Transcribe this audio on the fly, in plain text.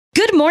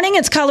Good morning.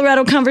 It's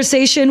Colorado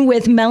Conversation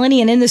with Melanie,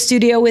 and in the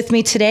studio with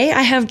me today,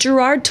 I have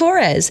Gerard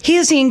Torrez. He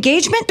is the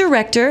engagement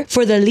director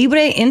for the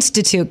LIBRE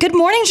Institute. Good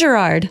morning,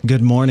 Gerard.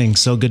 Good morning.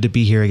 So good to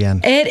be here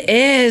again. It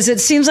is. It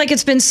seems like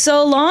it's been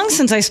so long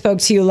since I spoke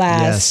to you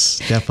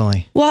last. Yes,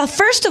 definitely. Well,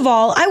 first of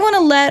all, I want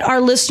to let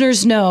our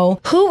listeners know,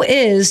 who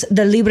is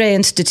the LIBRE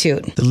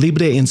Institute? The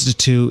LIBRE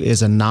Institute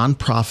is a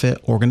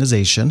nonprofit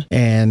organization,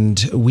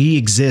 and we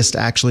exist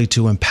actually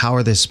to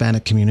empower the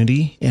Hispanic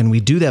community, and we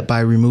do that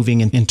by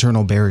removing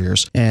internal barriers.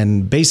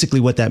 And basically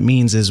what that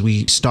means is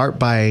we start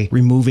by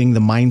removing the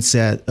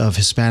mindset of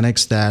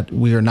Hispanics that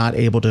we are not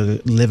able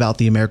to live out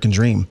the American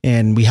dream.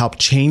 And we help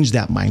change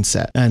that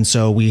mindset. And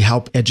so we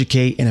help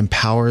educate and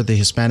empower the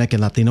Hispanic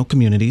and Latino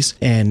communities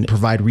and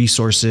provide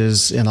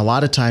resources. And a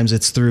lot of times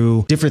it's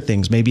through different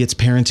things. Maybe it's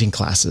parenting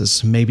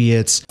classes. Maybe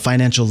it's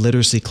financial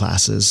literacy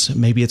classes.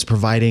 Maybe it's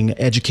providing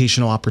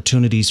educational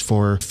opportunities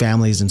for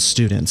families and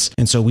students.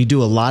 And so we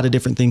do a lot of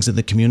different things in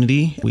the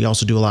community. We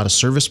also do a lot of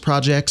service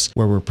projects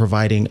where we're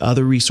providing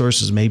other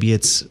resources. Maybe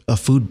it's a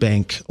food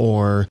bank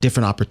or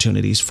different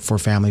opportunities for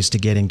families to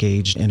get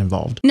engaged and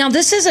involved. Now,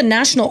 this is a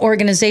national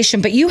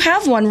organization, but you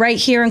have one right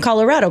here in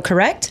Colorado,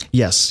 correct?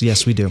 Yes,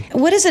 we do.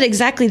 What is it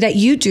exactly that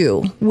you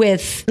do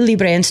with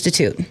LIBRE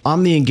Institute?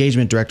 I'm the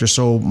engagement director,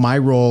 so my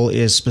role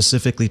is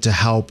specifically to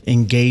help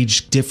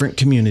engage different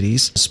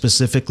communities,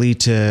 specifically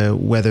to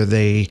whether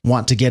they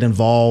want to get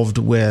involved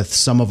with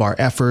some of our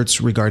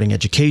efforts regarding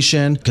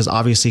education, because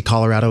obviously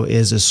Colorado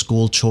is a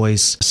school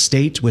choice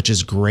state, which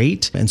is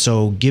great. And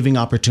so giving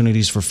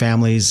opportunities for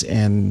families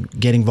and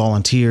getting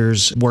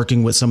volunteers,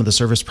 working with some of the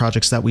service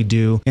projects that we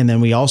do. And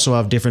then we also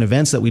have different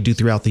events that we do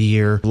throughout the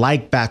year,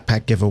 like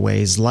backpack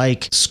giveaways,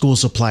 like school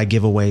supply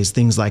giveaways,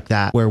 things like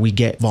that, where we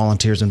get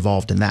volunteers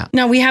involved in that.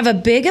 Now, we have a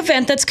big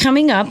event that's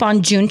coming up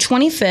on June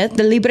 25th,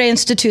 the LIBRE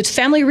Institute's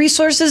Family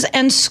Resources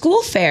and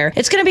School Fair.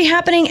 It's going to be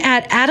happening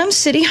at Adams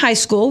City High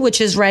School, which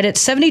is right at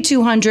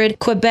 7200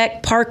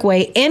 Quebec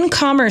Parkway in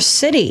Commerce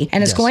City.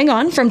 And it's going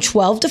on from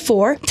 12 to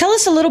 4. Tell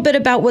us a little bit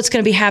about what's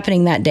going to be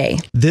happening that day.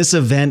 This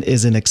event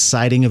is an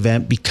exciting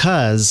event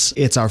because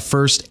it's our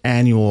first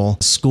annual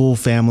School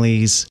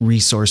Families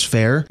Resource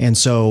Fair. And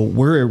so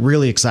we're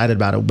really excited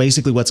about it.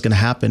 Basically, what's going to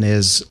happen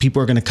is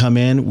people are going to come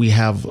in. We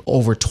have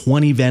over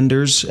 20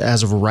 vendors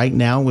as of right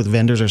now, with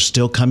vendors are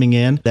still coming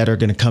in that are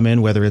going to come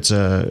in, whether it's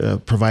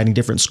providing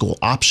different school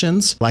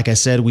options. Like I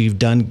said, we've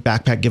done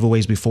backpack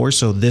giveaways before.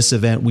 So this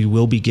event, we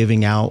will be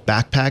giving out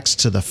backpacks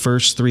to the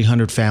first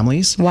 300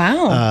 families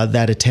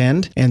that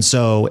attend. And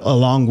so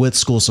along with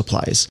school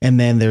supplies. And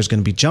then there's going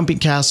to be jumping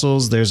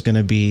castles. There's going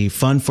to be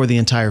fun for the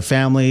entire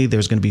family.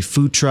 There's going to be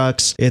food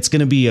trucks. It's going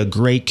to be a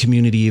great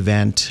community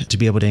event to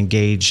be able to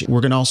engage.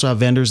 We're going to also have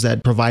vendors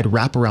that provide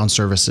wraparound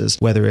services,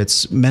 whether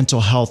it's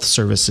mental health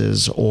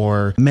services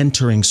or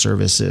mentoring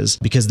services,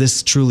 because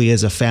this truly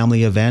is a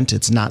family event.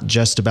 It's not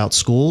just about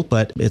school,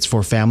 but it's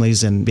for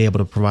families and be able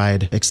to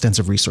provide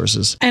extensive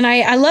resources. And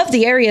I love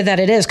the area that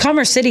it is.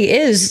 Commerce City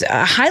is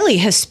highly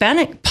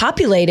Hispanic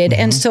populated.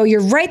 And so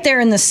you're right there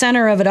in the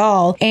center of it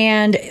all.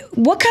 And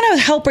what kind of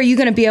help are you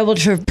going to be able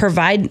to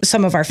provide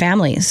some of our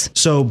families?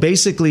 So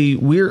basically,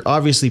 we're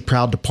obviously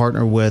proud to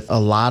partner with a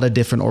lot of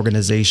different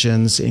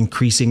organizations,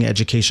 increasing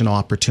educational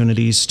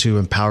opportunities to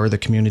empower the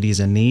communities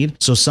in need.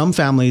 So some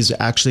families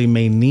actually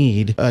may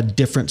need a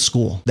different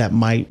school that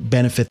might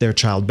benefit their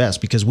child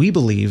best, because we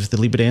believe, the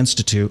LIBRE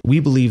Institute, we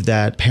believe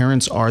that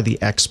parents are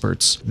the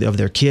experts of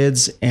their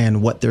kids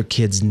and what their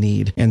kids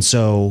need. And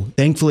so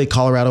thankfully,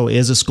 Colorado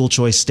is a school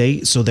choice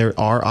state, so there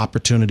are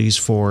opportunities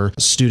for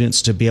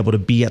students to be able to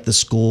be at the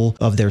school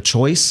of their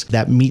choice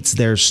that meets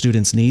their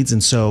students' needs.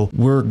 And so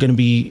we're going to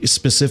be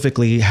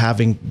specifically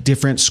having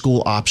different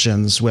school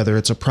options, whether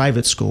it's a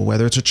private school,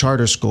 whether it's a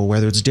charter school,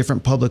 whether it's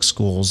different public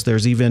schools.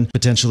 There's even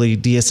potentially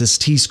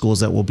DSST schools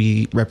that will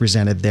be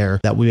represented there,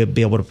 that we would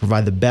be able to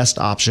provide the best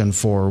option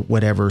for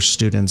whatever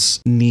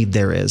students' need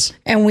there is.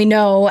 And we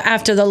know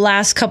after the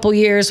last couple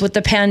years with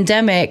the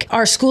pandemic,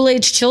 our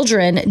school-age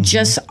children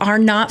just are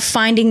not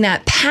finding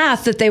that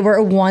path that they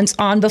were once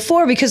on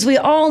before, because we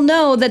all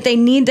know that they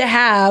need to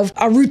have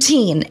a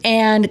routine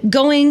and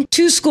going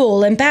to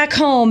school and back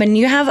home, and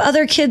you have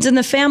other kids in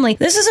the family.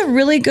 This is a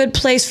really good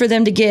place for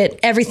them to get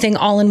everything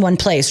all in one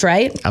place,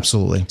 right?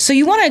 Absolutely. So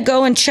you want to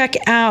go and check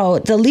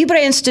out the LIBRE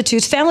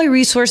Institute's Family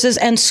Resources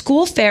and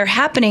School Fair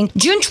happening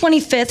June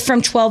 25th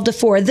from 12 to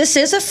 4. This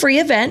is a free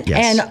event,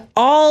 and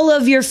all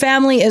of your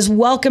family is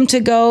welcome to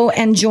go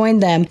and join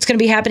them. It's going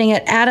to be happening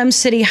at Adams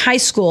City High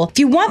School. If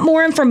you want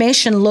more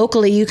information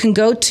locally, you can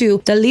go to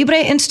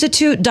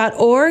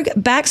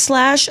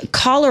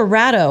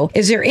thelibreinstitute.org/Colorado.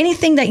 Is there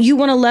anything that you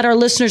want to let our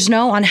listeners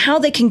know on how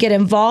they can get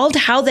involved,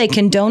 how they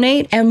can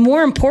donate, and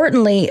more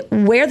importantly,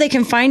 where they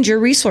can find your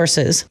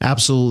resources?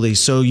 Absolutely.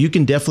 So you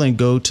can definitely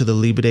go to the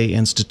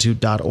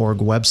LIBREInstitute.org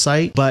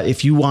website. But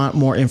if you want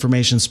more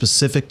information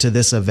specific to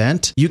this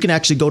event, you can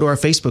actually go to our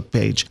Facebook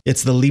page.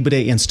 It's the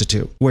LIBRE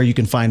Institute, where you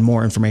can find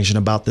more information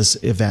about this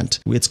event.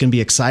 It's going to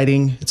be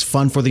exciting. It's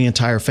fun for the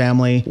entire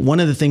family. One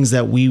of the things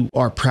that we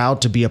are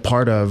proud to be a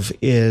part of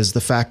is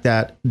the fact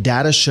that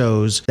data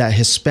shows that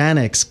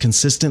Hispanics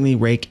consistently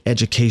rank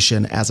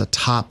education as a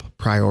top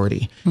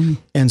priority.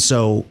 And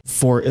so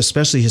for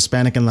especially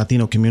Hispanic and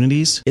Latino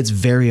communities, it's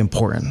very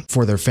important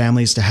for their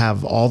families to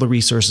have all the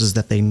resources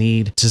that they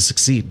need to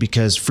succeed,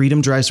 because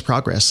freedom drives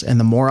progress. And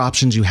the more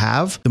options you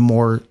have, the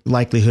more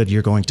likelihood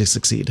you're going to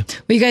succeed.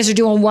 Well, you guys are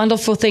doing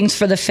wonderful things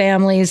for the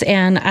families.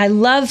 And I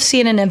love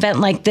seeing an event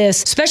like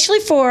this, especially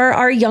for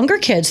our younger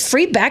kids.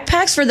 Free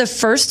backpacks for the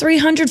first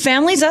 300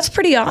 families. That's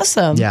pretty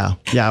awesome.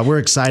 Yeah, we're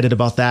excited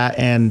about that.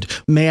 And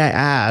may I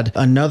add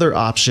another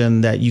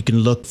option that you can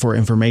look for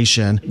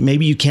information.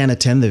 Maybe you can't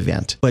attend the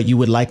event, but you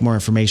would like more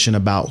information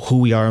about who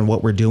we are and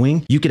what we're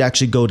doing. You could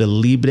actually go to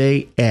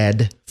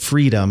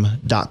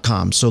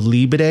LibreEdFreedom.com. So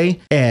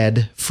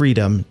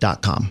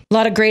LibreEdFreedom.com. A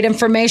lot of great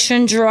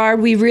information,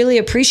 Gerard. We really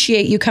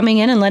appreciate you coming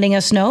in and letting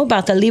us know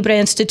about the Libre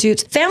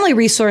Institute's Family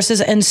Resources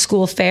and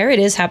School Fair. It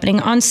is happening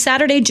on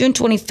Saturday, June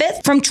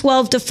 25th from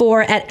 12 to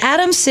 4 at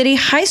Adams City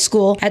High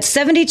School at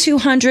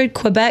 7200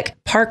 Quebec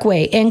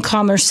Parkway in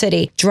Commerce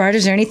City. Gerard,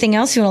 is there anything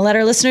else you want to let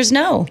our listeners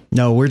know?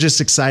 No, we're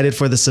just excited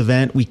for this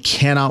event. We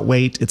cannot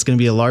wait. It's going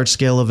to be a large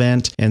scale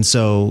event. And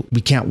so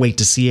we can't wait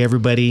to see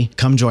everybody.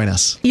 Come join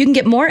us. You can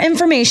get more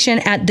information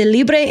at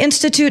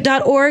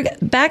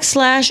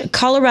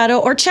thelibreinstitute.org/Colorado,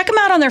 or check them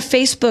out on their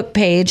Facebook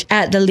page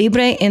at the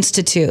Libre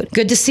Institute.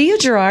 Good to see you,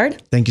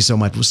 Gerard. Thank you so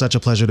much. It was such a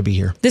pleasure to be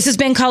here. This has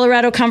been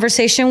Colorado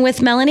Conversation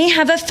with Melanie.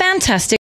 Have a fantastic